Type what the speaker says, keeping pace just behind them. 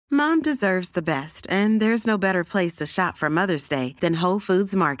Mom deserves the best, and there's no better place to shop for Mother's Day than Whole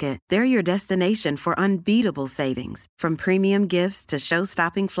Foods Market. They're your destination for unbeatable savings, from premium gifts to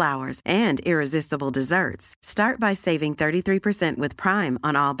show-stopping flowers and irresistible desserts. Start by saving 33% with Prime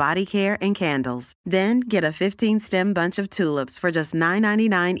on all body care and candles. Then get a 15-stem bunch of tulips for just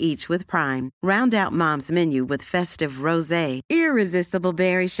 $9.99 each with Prime. Round out Mom's menu with festive rosé, irresistible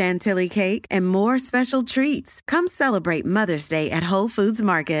berry chantilly cake, and more special treats. Come celebrate Mother's Day at Whole Foods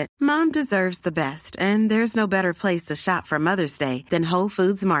Market. Mom deserves the best, and there's no better place to shop for Mother's Day than Whole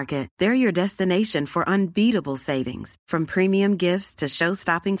Foods Market. They're your destination for unbeatable savings, from premium gifts to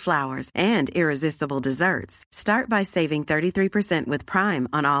show-stopping flowers and irresistible desserts. Start by saving 33% with Prime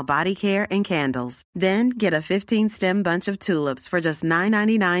on all body care and candles. Then get a 15-stem bunch of tulips for just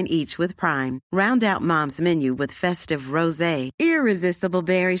 $9.99 each with Prime. Round out Mom's menu with festive rosé, irresistible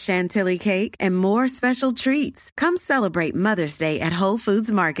berry chantilly cake, and more special treats. Come celebrate Mother's Day at Whole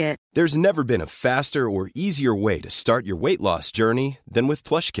Foods Market. There's never been a faster or easier way to start your weight loss journey than with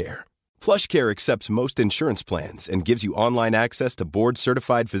PlushCare. PlushCare accepts most insurance plans and gives you online access to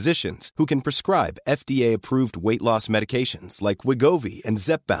board-certified physicians who can prescribe FDA-approved weight loss medications like Wegovy and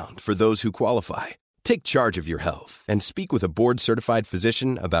Zepbound for those who qualify. Take charge of your health and speak with a board-certified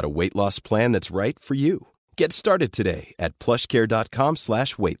physician about a weight loss plan that's right for you. Get started today at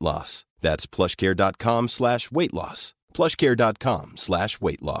plushcare.com/weight loss. That's plushcare.com/weight loss.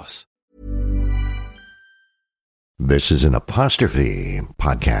 plushcare.com/weight loss. This is an Apostrophe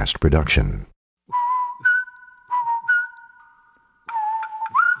podcast production.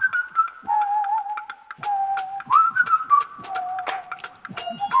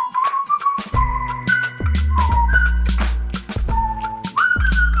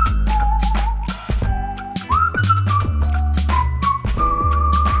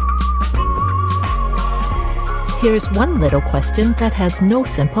 Here's one little question that has no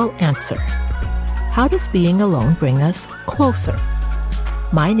simple answer. How does being alone bring us closer?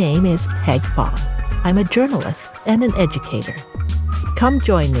 My name is Peg Fong. I'm a journalist and an educator. Come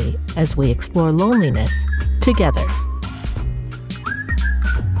join me as we explore loneliness together.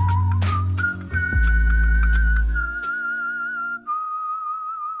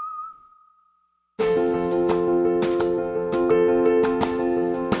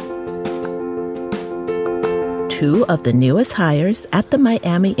 Two of the newest hires at the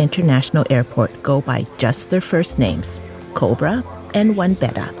Miami International Airport go by just their first names, Cobra and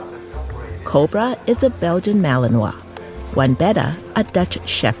Wanbetta. Cobra is a Belgian Malinois, Wanbetta a Dutch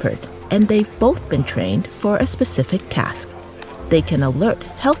Shepherd, and they've both been trained for a specific task. They can alert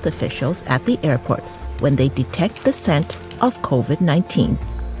health officials at the airport when they detect the scent of COVID-19.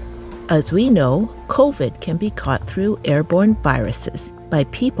 As we know, COVID can be caught through airborne viruses by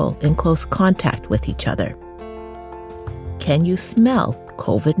people in close contact with each other. Can you smell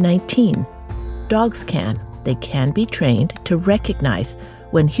COVID-19? Dogs can. They can be trained to recognize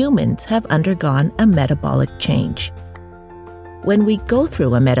when humans have undergone a metabolic change. When we go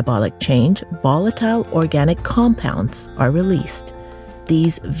through a metabolic change, volatile organic compounds are released.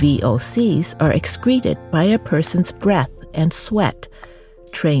 These VOCs are excreted by a person's breath and sweat.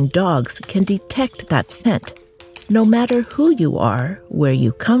 Trained dogs can detect that scent. No matter who you are, where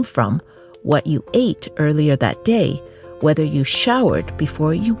you come from, what you ate earlier that day, whether you showered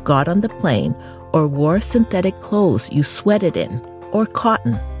before you got on the plane or wore synthetic clothes you sweated in, or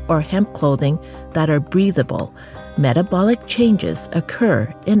cotton or hemp clothing that are breathable, metabolic changes occur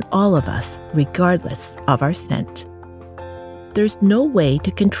in all of us, regardless of our scent. There's no way to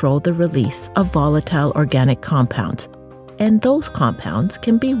control the release of volatile organic compounds, and those compounds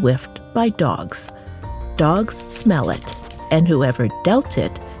can be whiffed by dogs. Dogs smell it, and whoever dealt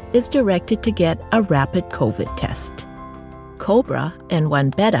it is directed to get a rapid COVID test. Cobra and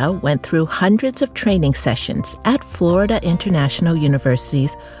Wanbetta went through hundreds of training sessions at Florida International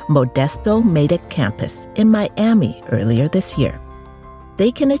University's Modesto Medic campus in Miami earlier this year.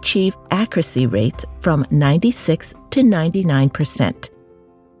 They can achieve accuracy rates from 96 to 99%.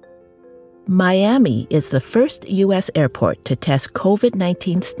 Miami is the first U.S. airport to test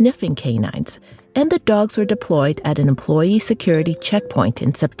COVID-19 sniffing canines, and the dogs were deployed at an employee security checkpoint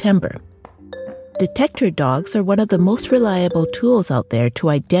in September. Detector dogs are one of the most reliable tools out there to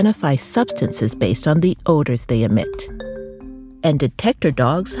identify substances based on the odors they emit. And detector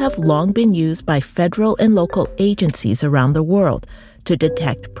dogs have long been used by federal and local agencies around the world to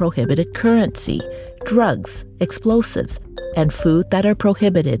detect prohibited currency, drugs, explosives, and food that are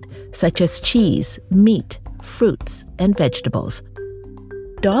prohibited, such as cheese, meat, fruits, and vegetables.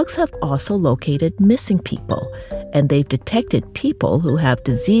 Dogs have also located missing people, and they've detected people who have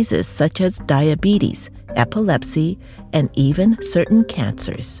diseases such as diabetes, epilepsy, and even certain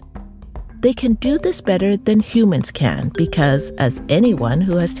cancers. They can do this better than humans can because, as anyone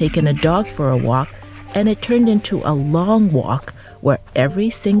who has taken a dog for a walk and it turned into a long walk where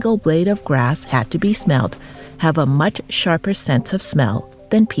every single blade of grass had to be smelled, have a much sharper sense of smell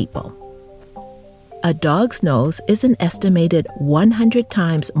than people. A dog's nose is an estimated 100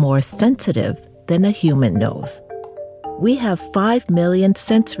 times more sensitive than a human nose. We have 5 million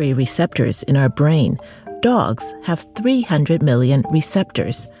sensory receptors in our brain. Dogs have 300 million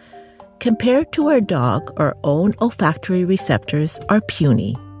receptors. Compared to our dog, our own olfactory receptors are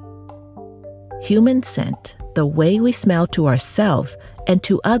puny. Human scent, the way we smell to ourselves and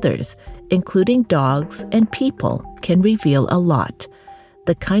to others, including dogs and people, can reveal a lot.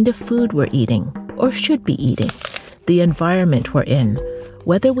 The kind of food we're eating, or should be eating, the environment we're in,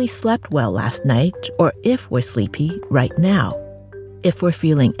 whether we slept well last night or if we're sleepy right now, if we're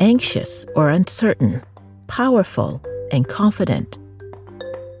feeling anxious or uncertain, powerful and confident.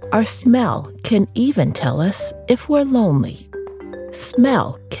 Our smell can even tell us if we're lonely.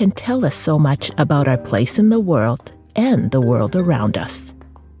 Smell can tell us so much about our place in the world and the world around us.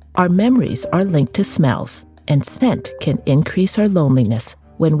 Our memories are linked to smells, and scent can increase our loneliness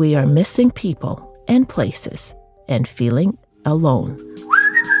when we are missing people and places and feeling alone.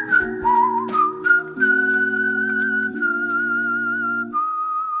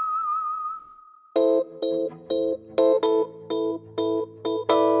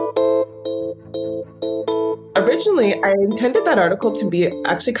 Originally, I intended that article to be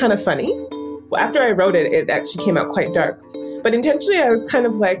actually kind of funny. After I wrote it, it actually came out quite dark. But intentionally, I was kind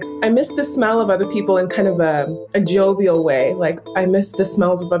of like, I miss the smell of other people in kind of a jovial way. Like, I miss the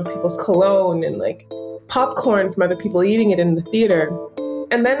smells of other people's cologne and like popcorn from other people eating it in the theater.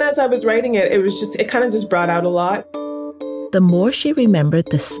 And then as I was writing it, it kind of just brought out a lot. The more she remembered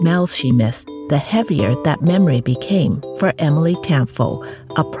the smells she missed, the heavier that memory became for Emily Tamfo,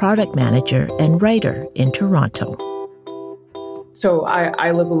 a product manager and writer in Toronto. So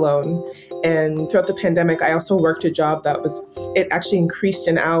I live alone, and throughout the pandemic, I also worked a job it actually increased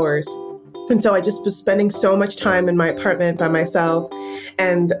in hours. And so I just was spending so much time in my apartment by myself,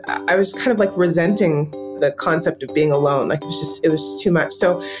 and I was kind of like resenting the concept of being alone. Like it was too much.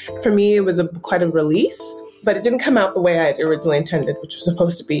 So for me, it was quite a release, but it didn't come out the way I had originally intended, which was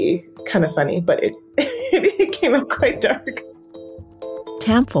supposed to be kind of funny, but it came out quite dark.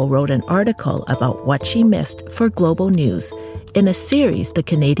 Tamfo wrote an article about what she missed for Global News in a series the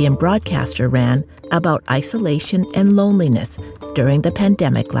Canadian broadcaster ran about isolation and loneliness during the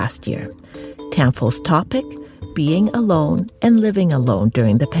pandemic last year. Tamfo's topic, being alone and living alone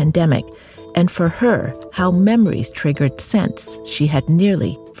during the pandemic, and for her, how memories triggered scents she had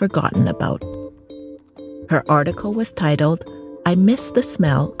nearly forgotten about. Her article was titled, I Miss the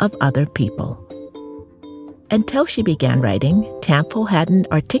Smell of Other People. Until she began writing, Tamfo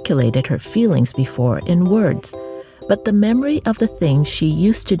hadn't articulated her feelings before in words, but the memory of the things she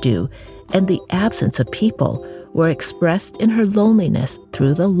used to do and the absence of people were expressed in her loneliness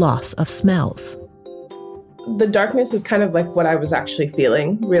through the loss of smells. The darkness is kind of like what I was actually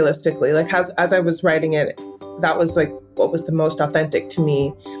feeling, realistically. Like as I was writing it, that was like what was the most authentic to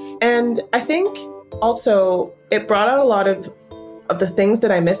me. And I think also it brought out a lot of the things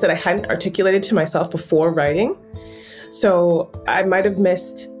that I missed that I hadn't articulated to myself before writing. So I might have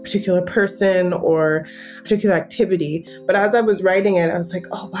missed a particular person or a particular activity, but as I was writing it, I was like,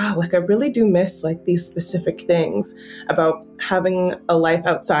 oh wow, like I really do miss like these specific things about having a life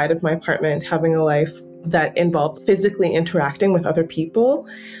outside of my apartment, having a life that involved physically interacting with other people.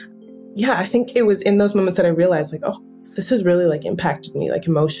 Yeah, I think it was in those moments that I realized like, oh, this has really like impacted me, like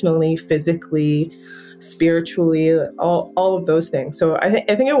emotionally, physically, spiritually, all of those things. So I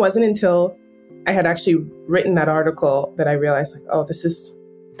think it wasn't until I had actually written that article that I realized like, oh, this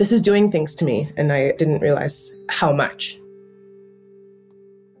is doing things to me. And I didn't realize how much.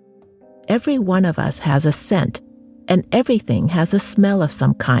 Every one of us has a scent, and everything has a smell of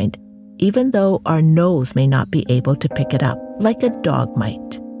some kind, even though our nose may not be able to pick it up, like a dog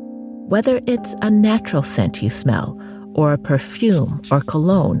might. Whether it's a natural scent you smell, or a perfume or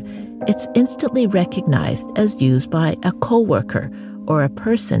cologne, it's instantly recognized as used by a coworker or a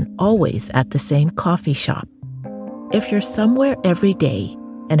person always at the same coffee shop. If you're somewhere every day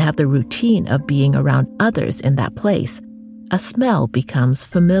and have the routine of being around others in that place, a smell becomes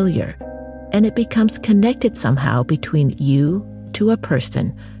familiar, and it becomes connected somehow between you to a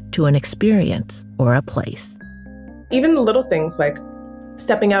person, to an experience or a place. Even the little things like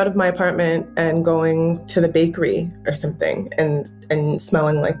stepping out of my apartment and going to the bakery or something and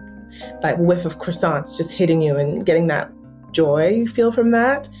smelling like that whiff of croissants just hitting you and getting that joy you feel from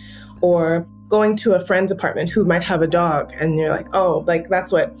that. Or going to a friend's apartment who might have a dog and you're like, oh, like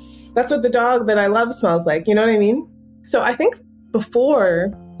that's what the dog that I love smells like. You know what I mean? So I think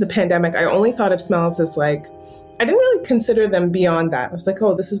before the pandemic, I only thought of smells as like, I didn't really consider them beyond that. I was like,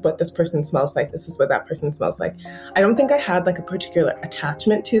 oh, this is what this person smells like. This is what that person smells like. I don't think I had like a particular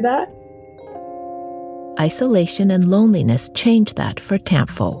attachment to that. Isolation and loneliness changed that for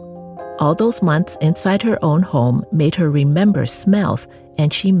Tampho. All those months inside her own home made her remember smells,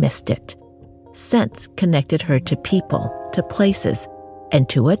 and she missed it. Scents connected her to people, to places, and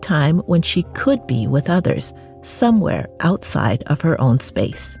to a time when she could be with others, somewhere outside of her own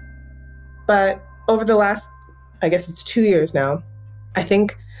space. But over the last, I guess it's 2 years now, I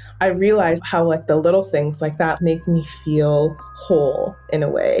think I realized how like the little things like that make me feel whole in a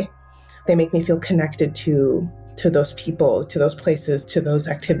way. They make me feel connected to those people, to those places, to those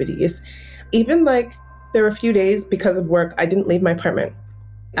activities. Even like there were a few days because of work, I didn't leave my apartment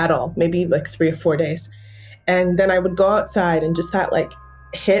at all, maybe like 3 or 4 days. And then I would go outside and just that like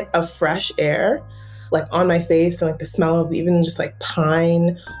hit of fresh air, like on my face, and like the smell of even just like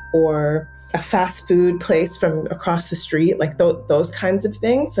pine or a fast food place from across the street, like those kinds of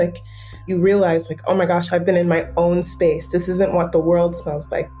things. Like you realize like, oh my gosh, I've been in my own space. This isn't what the world smells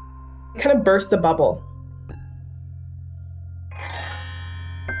like. It kind of bursts a bubble.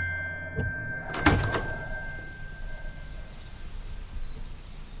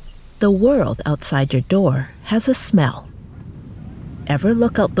 The world outside your door has a smell. Ever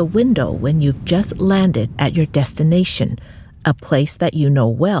look out the window when you've just landed at your destination, a place that you know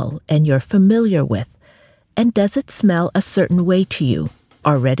well and you're familiar with? And does it smell a certain way to you,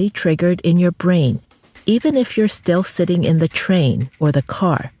 already triggered in your brain, even if you're still sitting in the train or the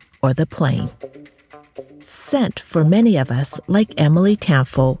car or the plane? Scent, for many of us, like Emily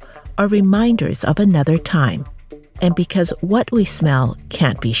Tampho, are reminders of another time. And because what we smell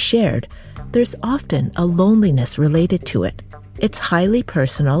can't be shared, there's often a loneliness related to it. It's highly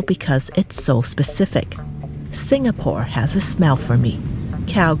personal because it's so specific. Singapore has a smell for me.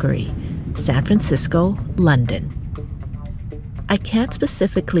 Calgary, San Francisco, London. I can't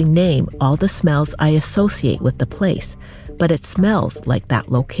specifically name all the smells I associate with the place, but it smells like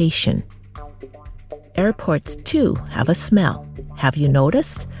that location. Airports, too, have a smell. Have you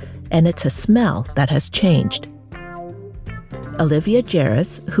noticed? And it's a smell that has changed. Olivia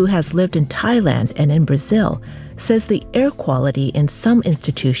Jerez, who has lived in Thailand and in Brazil, says the air quality in some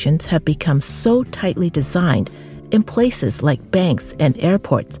institutions have become so tightly designed in places like banks and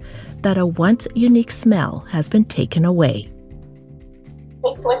airports that a once unique smell has been taken away. It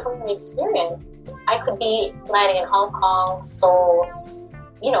takes away from the experience. I could be landing in Hong Kong, Seoul,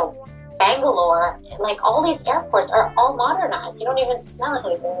 Bangalore, like all these airports are all modernized. You don't even smell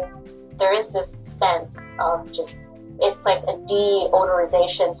anything. There is this sense of just, it's like a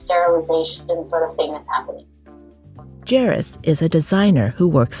deodorization, sterilization sort of thing that's happening. Jerez is a designer who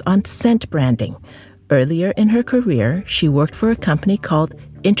works on scent branding. Earlier in her career, she worked for a company called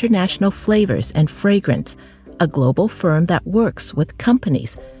International Flavors and Fragrance, a global firm that works with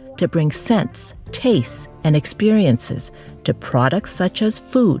companies to bring scents, tastes, and experiences to products such as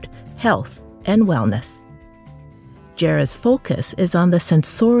food, health, and wellness. Jerez's focus is on the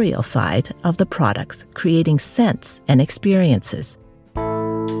sensorial side of the products, creating scents and experiences.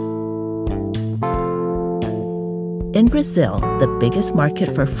 In Brazil, the biggest market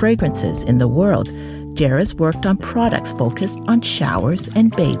for fragrances in the world, Jerez worked on products focused on showers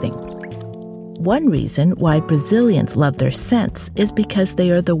and bathing. One reason why Brazilians love their scents is because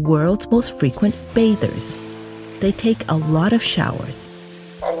they are the world's most frequent bathers. They take a lot of showers.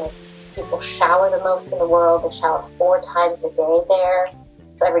 And people shower the most in the world. They shower 4 times a day there.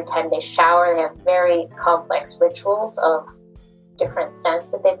 So every time they shower, they have very complex rituals of different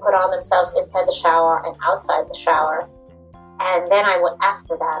scents that they put on themselves inside the shower and outside the shower. And then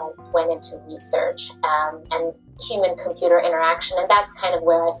after that, I went into research and human-computer interaction. And that's kind of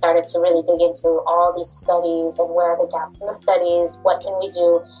where I started to really dig into all these studies and where are the gaps in the studies, what can we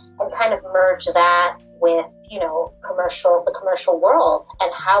do, and kind of merge that with, the commercial world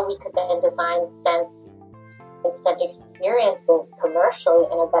and how we could then design scents and scent experiences commercially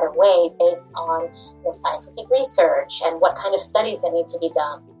in a better way based on scientific research and what kind of studies that need to be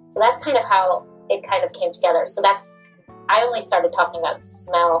done. So that's kind of how it kind of came together. So I only started talking about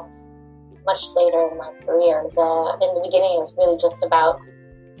smell much later in my career. In the beginning, it was really just about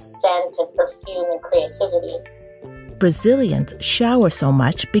scent and perfume and creativity. Brazilians shower so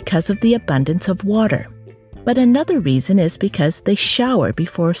much because of the abundance of water. But another reason is because they shower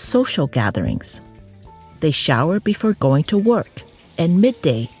before social gatherings. They shower before going to work, and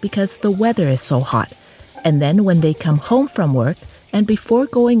midday because the weather is so hot, and then when they come home from work and before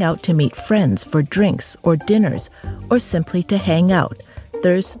going out to meet friends for drinks or dinners or simply to hang out.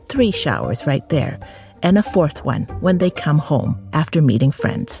 There's 3 showers right there, and a 4th one when they come home after meeting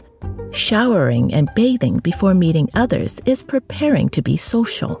friends. Showering and bathing before meeting others is preparing to be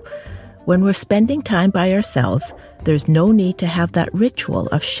social. When we're spending time by ourselves, there's no need to have that ritual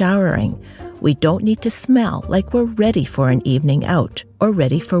of showering. We don't need to smell like we're ready for an evening out or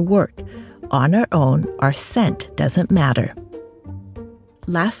ready for work. On our own, our scent doesn't matter.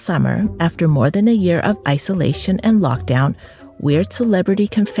 Last summer, after more than a year of isolation and lockdown, weird celebrity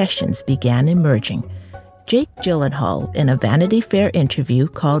confessions began emerging. Jake Gyllenhaal, in a Vanity Fair interview,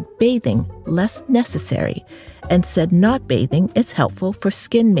 called bathing less necessary and said not bathing is helpful for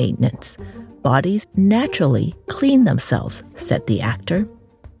skin maintenance. Bodies naturally clean themselves, said the actor.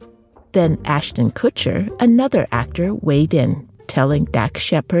 Then Ashton Kutcher, another actor, weighed in, telling Dax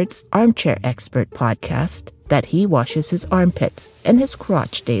Shepard's Armchair Expert podcast that he washes his armpits and his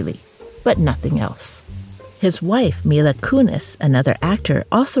crotch daily, but nothing else. His wife, Mila Kunis, another actor,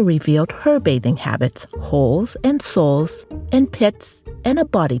 also revealed her bathing habits, holes and soles and pits and a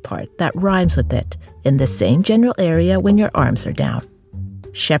body part that rhymes with it in the same general area when your arms are down.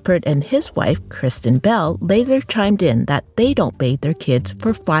 Shepard and his wife, Kristen Bell, later chimed in that they don't bathe their kids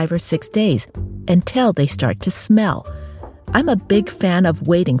for 5 or 6 days until they start to smell. I'm a big fan of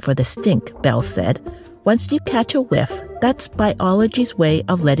waiting for the stink, Bell said. Once you catch a whiff, that's biology's way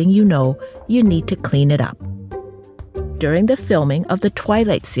of letting you know you need to clean it up. During the filming of the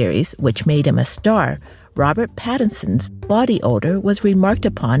Twilight series, which made him a star, Robert Pattinson's body odor was remarked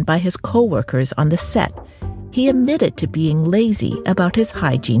upon by his co-workers on the set. He admitted to being lazy about his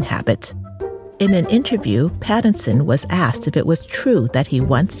hygiene habits. In an interview, Pattinson was asked if it was true that he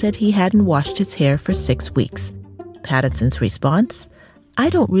once said he hadn't washed his hair for 6 weeks. Pattinson's response, "I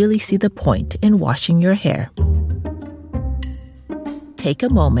don't really see the point in washing your hair." Take a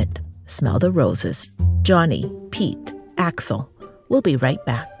moment, smell the roses. Johnny, Pete, Axel. We'll be right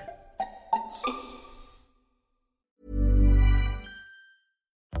back.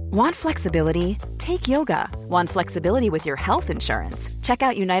 Want flexibility? Take yoga. Want flexibility with your health insurance? Check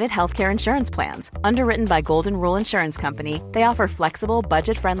out United Healthcare Insurance Plans. Underwritten by Golden Rule Insurance Company, they offer flexible,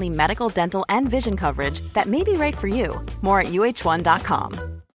 budget-friendly medical, dental, and vision coverage that may be right for you. More at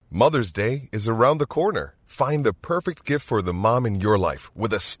uh1.com. Mother's Day is around the corner. Find the perfect gift for the mom in your life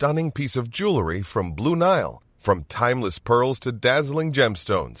with a stunning piece of jewelry from Blue Nile. From timeless pearls to dazzling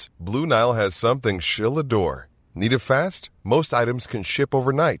gemstones, Blue Nile has something she'll adore. Need it fast? Most items can ship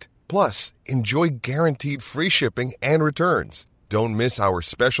overnight. Plus, enjoy guaranteed free shipping and returns. Don't miss our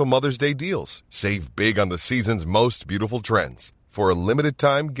special Mother's Day deals. Save big on the season's most beautiful trends. For a limited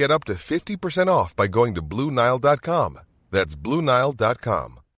time, get up to 50% off by going to BlueNile.com. That's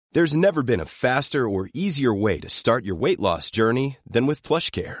BlueNile.com. There's never been a faster or easier way to start your weight loss journey than with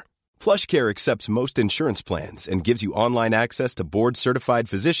PlushCare. PlushCare accepts most insurance plans and gives you online access to board-certified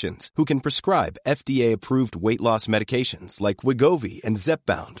physicians who can prescribe FDA-approved weight loss medications like Wegovy and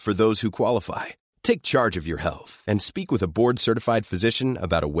Zepbound for those who qualify. Take charge of your health and speak with a board-certified physician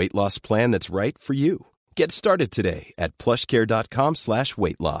about a weight loss plan that's right for you. Get started today at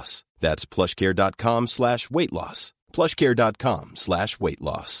plushcare.com/weight-loss. That's plushcare.com/weight-loss.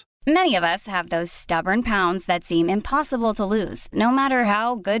 plushcare.com/weight-loss. Many of us have those stubborn pounds that seem impossible to lose, no matter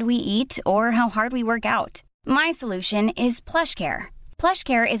how good we eat or how hard we work out. My solution is PlushCare.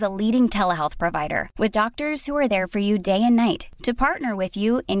 PlushCare is a leading telehealth provider with doctors who are there for you day and night to partner with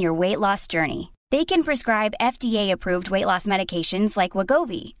you in your weight loss journey. They can prescribe FDA-approved weight loss medications like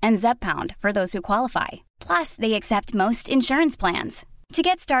Wegovy and Zepbound for those who qualify. Plus, they accept most insurance plans. To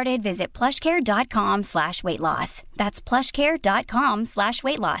get started, visit plushcare.com/weight-loss. That's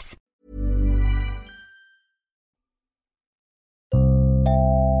plushcare.com/weight-loss.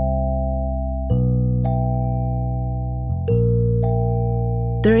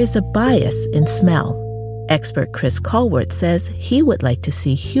 There is a bias in smell. Expert Chris Colworth says he would like to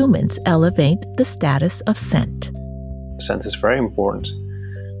see humans elevate the status of scent. Scent is very important.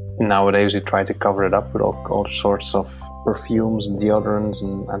 Nowadays, we try to cover it up with all sorts of perfumes and deodorants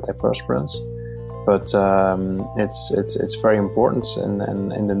and antiperspirants, but it's very important in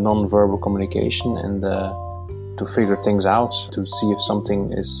the non-verbal communication and to figure things out, to see if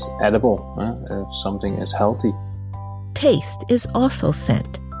something is edible, if something is healthy. Taste is also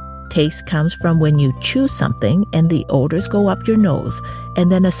scent. Taste comes from when you chew something and the odors go up your nose,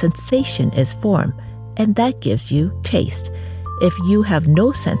 and then a sensation is formed, and that gives you taste. If you have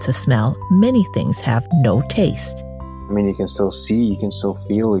no sense of smell, many things have no taste. I mean, you can still see, you can still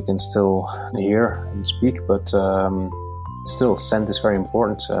feel, you can still hear and speak, but still, scent is very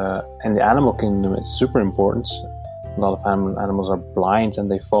important. And the animal kingdom is super important. A lot of animals are blind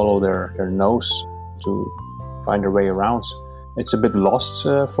and they follow their nose to find their way around. It's a bit lost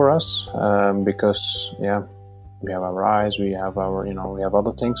for us because, we have our eyes, we have we have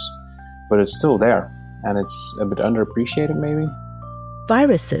other things, but it's still there and it's a bit underappreciated maybe.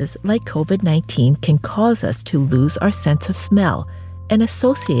 Viruses like COVID-19 can cause us to lose our sense of smell, and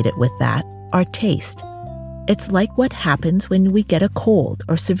associated with that, our taste. It's like what happens when we get a cold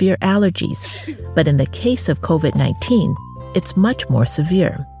or severe allergies, but in the case of COVID-19, it's much more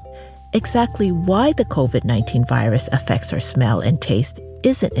severe. Exactly why the COVID-19 virus affects our smell and taste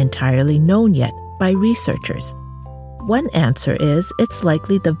isn't entirely known yet by researchers. One answer is it's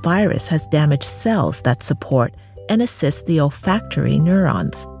likely the virus has damaged cells that support and assist the olfactory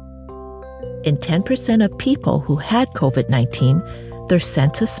neurons. In 10% of people who had COVID-19, their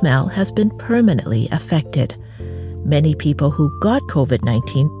sense of smell has been permanently affected. Many people who got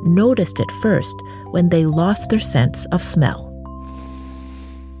COVID-19 noticed it first when they lost their sense of smell.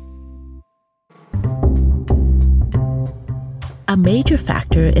 A major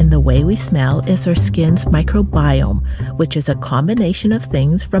factor in the way we smell is our skin's microbiome, which is a combination of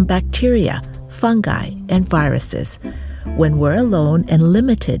things from bacteria, fungi, and viruses. When we're alone and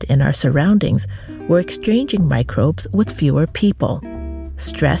limited in our surroundings, we're exchanging microbes with fewer people.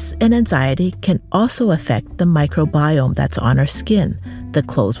 Stress and anxiety can also affect the microbiome that's on our skin, the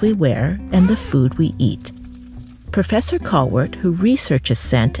clothes we wear, and the food we eat. Professor Calwert, who researches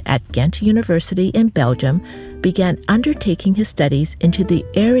scent at Ghent University in Belgium, began undertaking his studies into the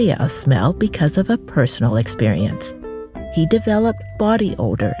area of smell because of a personal experience. He developed body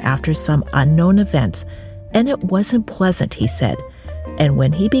odor after some unknown events, and it wasn't pleasant, he said. And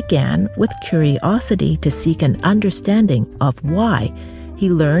when he began with curiosity to seek an understanding of why, he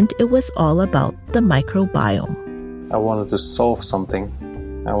learned it was all about the microbiome. I wanted to solve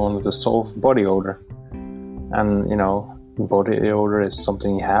something. I wanted to solve body odor. And, body odor is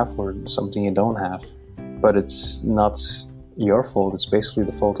something you have or something you don't have. But it's not your fault. It's basically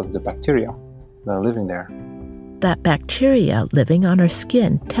the fault of the bacteria that are living there. That bacteria living on our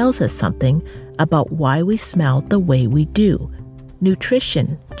skin tells us something about why we smell the way we do.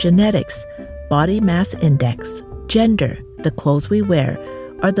 Nutrition, genetics, body mass index, gender, the clothes we wear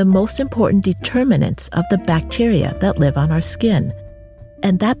are the most important determinants of the bacteria that live on our skin.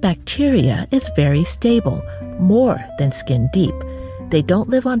 And that bacteria is very stable, more than skin deep. They don't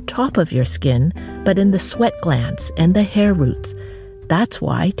live on top of your skin, but in the sweat glands and the hair roots. That's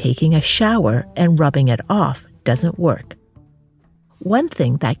why taking a shower and rubbing it off doesn't work. One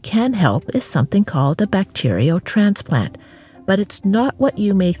thing that can help is something called a bacterial transplant, but it's not what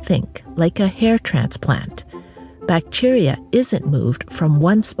you may think, like a hair transplant. Bacteria isn't moved from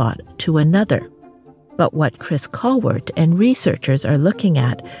one spot to another. But what Chris Calwert and researchers are looking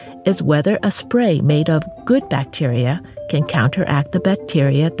at is whether a spray made of good bacteria can counteract the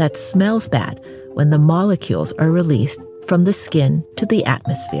bacteria that smells bad when the molecules are released from the skin to the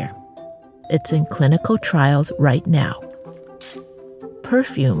atmosphere. It's in clinical trials right now.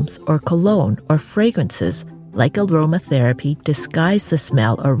 Perfumes or cologne or fragrances like aromatherapy disguise the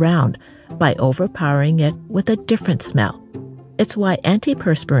smell around by overpowering it with a different smell. It's why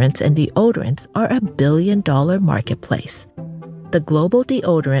antiperspirants and deodorants are $1 billion marketplace. The global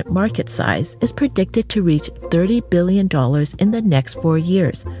deodorant market size is predicted to reach $30 billion in the next 4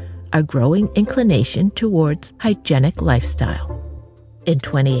 years, a growing inclination towards hygienic lifestyle. In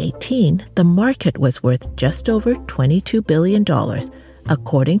 2018, the market was worth just over $22 billion,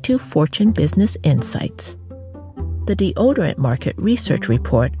 according to Fortune Business Insights. The deodorant market research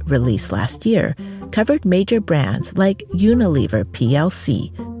report released last year covered major brands like Unilever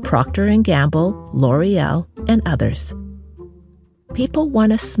plc, Procter & Gamble, L'Oreal, and others. People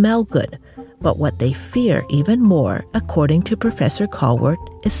want to smell good, but what they fear even more, according to Professor Calwert,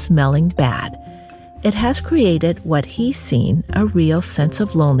 is smelling bad. It has created what he's seen a real sense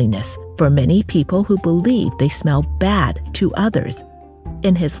of loneliness for many people who believe they smell bad to others.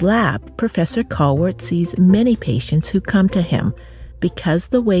 In his lab, Professor Calwert sees many patients who come to him because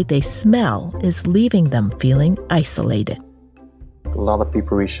the way they smell is leaving them feeling isolated. A lot of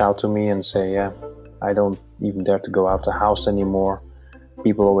people reach out to me and say, I don't even dare to go out the house anymore.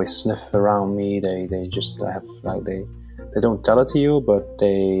 People always sniff around me. They just have they don't tell it to you, but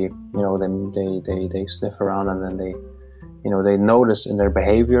they sniff around, and then they notice in their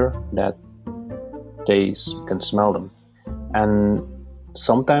behavior that they can smell them. And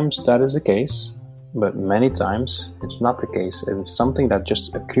sometimes that is the case, But many times it's not the case. It's something that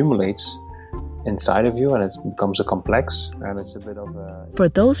just accumulates inside of you, and it becomes a complex, and it's a bit of a... For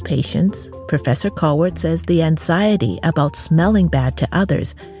those patients, Professor Colwart says the anxiety about smelling bad to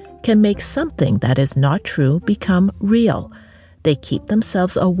others can make something that is not true become real. They keep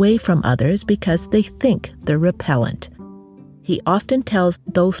themselves away from others because they think they're repellent. He often tells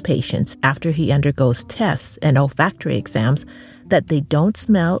those patients after he undergoes tests and olfactory exams that they don't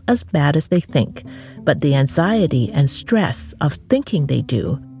smell as bad as they think, but the anxiety and stress of thinking they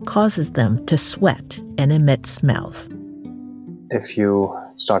do causes them to sweat and emit smells. If you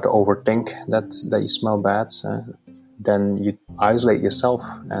start to overthink that you smell bad, then you isolate yourself,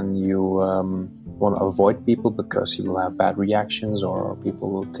 and you want to avoid people because you will have bad reactions, or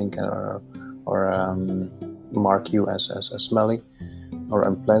people will think or mark you as smelly or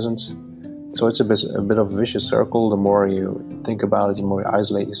unpleasant. So it's a bit of a vicious circle. The more you think about it, the more you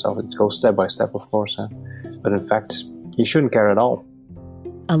isolate yourself. It goes step by step, of course. But in fact, you shouldn't care at all.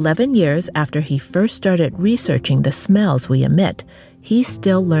 11 years after he first started researching the smells we emit, he's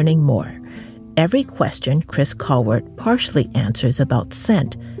still learning more. Every question Chris Colwart partially answers about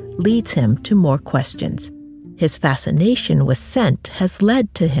scent leads him to more questions. His fascination with scent has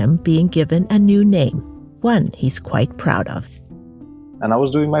led to him being given a new name, one he's quite proud of. And I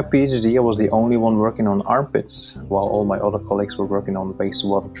was doing my PhD. I was the only one working on armpits, while all my other colleagues were working on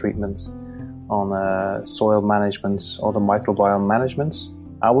wastewater treatment, on soil management, all the microbiome management.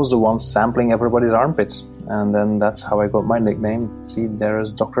 I was the one sampling everybody's armpits. And then that's how I got my nickname. See, there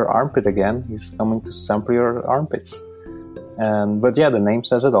is Dr. Armpit again. He's coming to sample your armpits. But yeah, the name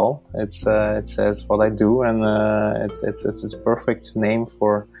says it all. It says what I do, and it's a perfect name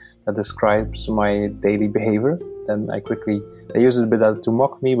that describes my daily behavior. Then they used it a bit to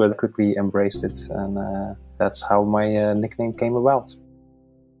mock me, but I quickly embraced it, and that's how my nickname came about.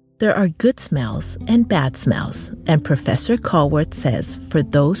 There are good smells and bad smells, and Professor Colwart says for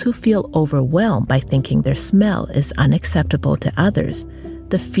those who feel overwhelmed by thinking their smell is unacceptable to others,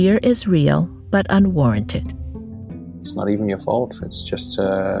 the fear is real but unwarranted. It's not even your fault. It's just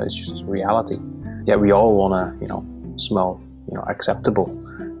reality. Yeah, we all want to, smell, acceptable.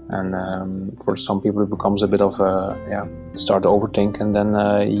 And for some people, it becomes a bit of start to overthink, and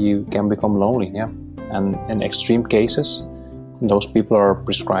then you can become lonely. Yeah, and in extreme cases, those people are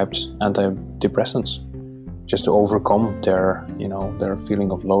prescribed antidepressants just to overcome their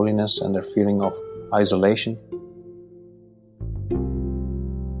feeling of loneliness and their feeling of isolation.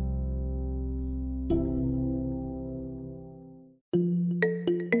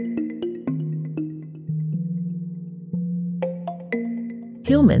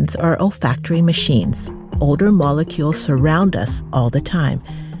 Humans are olfactory machines. Odor molecules surround us all the time,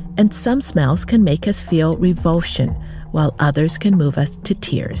 and some smells can make us feel revulsion, while others can move us to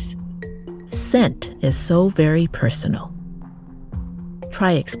tears. Scent is so very personal.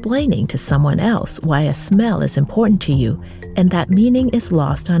 Try explaining to someone else why a smell is important to you, and that meaning is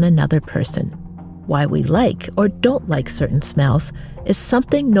lost on another person. Why we like or don't like certain smells is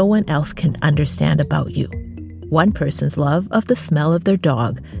something no one else can understand about you. One person's love of the smell of their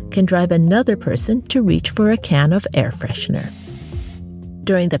dog can drive another person to reach for a can of air freshener.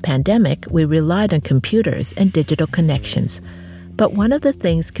 During the pandemic, we relied on computers and digital connections, but one of the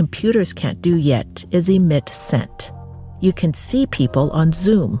things computers can't do yet is emit scent. You can see people on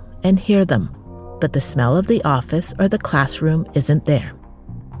Zoom and hear them, but the smell of the office or the classroom isn't there.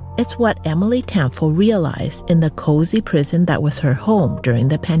 It's what Emily Tamfel realized in the cozy prison that was her home during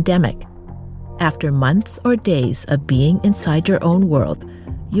the pandemic. After months or days of being inside your own world,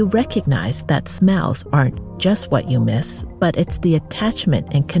 you recognize that smells aren't just what you miss, but it's the attachment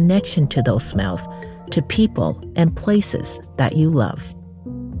and connection to those smells, to people and places that you love.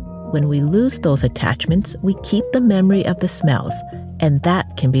 When we lose those attachments, we keep the memory of the smells, and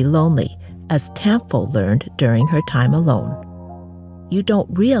that can be lonely, as Tamfel learned during her time alone. You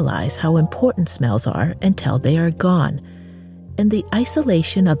don't realize how important smells are until they are gone. In the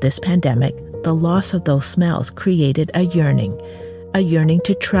isolation of this pandemic, the loss of those smells created a yearning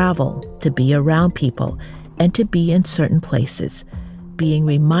to travel, to be around people, and to be in certain places. Being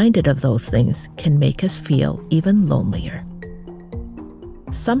reminded of those things can make us feel even lonelier.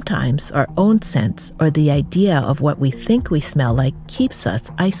 Sometimes our own sense or the idea of what we think we smell like keeps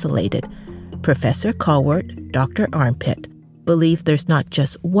us isolated. Professor Colwart, Dr. Armpit, believes there's not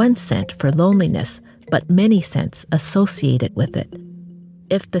just one scent for loneliness, but many scents associated with it.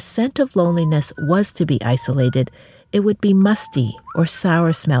 If the scent of loneliness was to be isolated, it would be musty or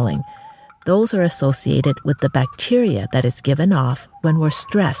sour smelling. Those are associated with the bacteria that is given off when we're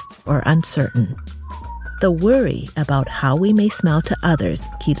stressed or uncertain. The worry about how we may smell to others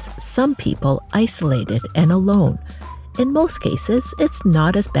keeps some people isolated and alone. In most cases, it's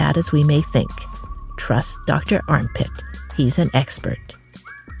not as bad as we may think. Trust Dr. Armpit. He's an expert.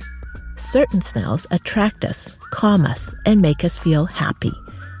 Certain smells attract us, calm us, and make us feel happy.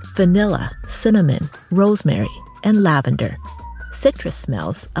 Vanilla, cinnamon, rosemary, and lavender. Citrus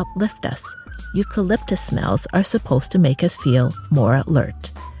smells uplift us. Eucalyptus smells are supposed to make us feel more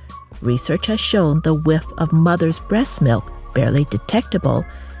alert. Research has shown the whiff of mother's breast milk, barely detectable,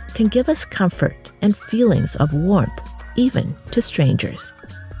 can give us comfort and feelings of warmth, even to strangers.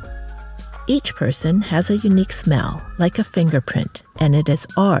 Each person has a unique smell, like a fingerprint, and it is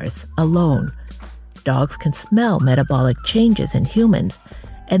ours alone. Dogs can smell metabolic changes in humans,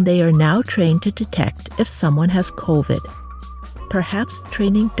 and they are now trained to detect if someone has COVID. Perhaps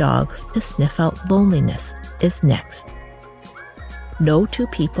training dogs to sniff out loneliness is next. No two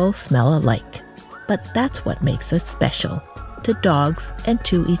people smell alike, but that's what makes us special, to dogs and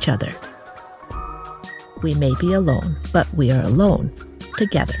to each other. We may be alone, but we are alone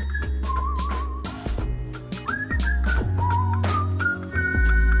together.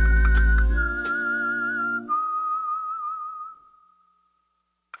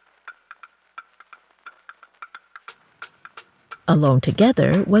 Alone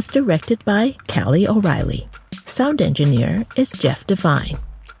Together was directed by Callie O'Reilly. Sound engineer is Jeff Devine.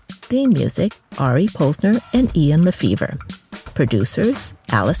 Theme music, Ari Posner and Ian Lefevre. Producers,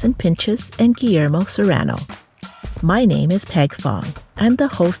 Allison Pinches and Guillermo Serrano. My name is Peg Fong. I'm the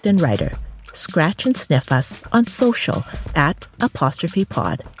host and writer. Scratch and sniff us on social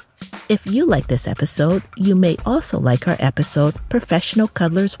 @_pod. If you like this episode, you may also like our episode Professional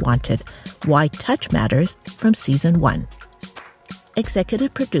Cuddlers Wanted, Why Touch Matters from Season 1.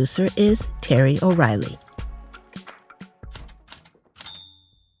 Executive producer is Terry O'Reilly.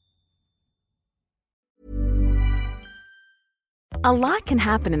 A lot can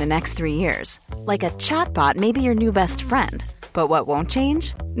happen in the next 3 years. Like a chatbot may be your new best friend. But what won't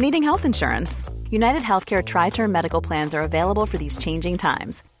change? Needing health insurance. United Healthcare Tri-Term Medical Plans are available for these changing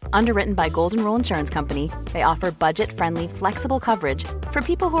times. Underwritten by Golden Rule Insurance Company, they offer budget-friendly, flexible coverage for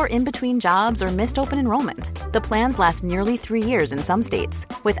people who are in between jobs or missed open enrollment. The plans last nearly 3 years in some states,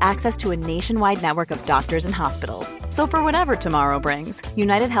 with access to a nationwide network of doctors and hospitals. So for whatever tomorrow brings,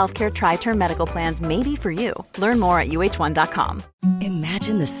 United Healthcare Tri-Term Medical Plans may be for you. Learn more at uh1.com.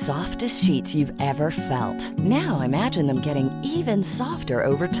 Imagine the softest sheets you've ever felt. Now imagine them getting even softer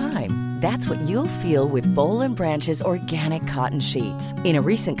over time. That's what you'll feel with Boll & Branch's organic cotton sheets. In a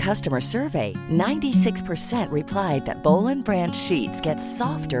recent customer survey, 96% replied that Boll & Branch sheets get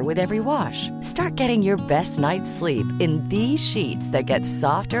softer with every wash. Start getting your best night's sleep in these sheets that get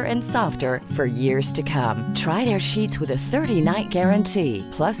softer and softer for years to come. Try their sheets with a 30-night guarantee.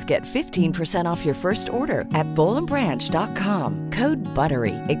 Plus, get 15% off your first order at bollandbranch.com. Code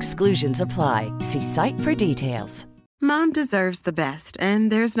BUTTERY. Exclusions apply. See site for details. Mom deserves the best,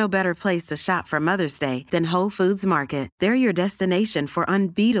 and there's no better place to shop for Mother's Day than Whole Foods Market. They're your destination for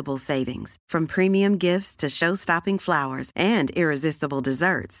unbeatable savings, from premium gifts to show-stopping flowers and irresistible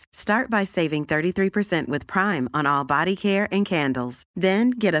desserts. Start by saving 33% with Prime on all body care and candles.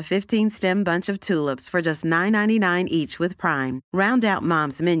 Then get a 15-stem bunch of tulips for just $9.99 each with Prime. Round out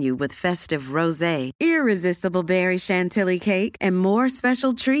Mom's menu with festive rosé, irresistible berry chantilly cake, and more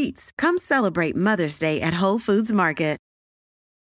special treats. Come celebrate Mother's Day at Whole Foods Market.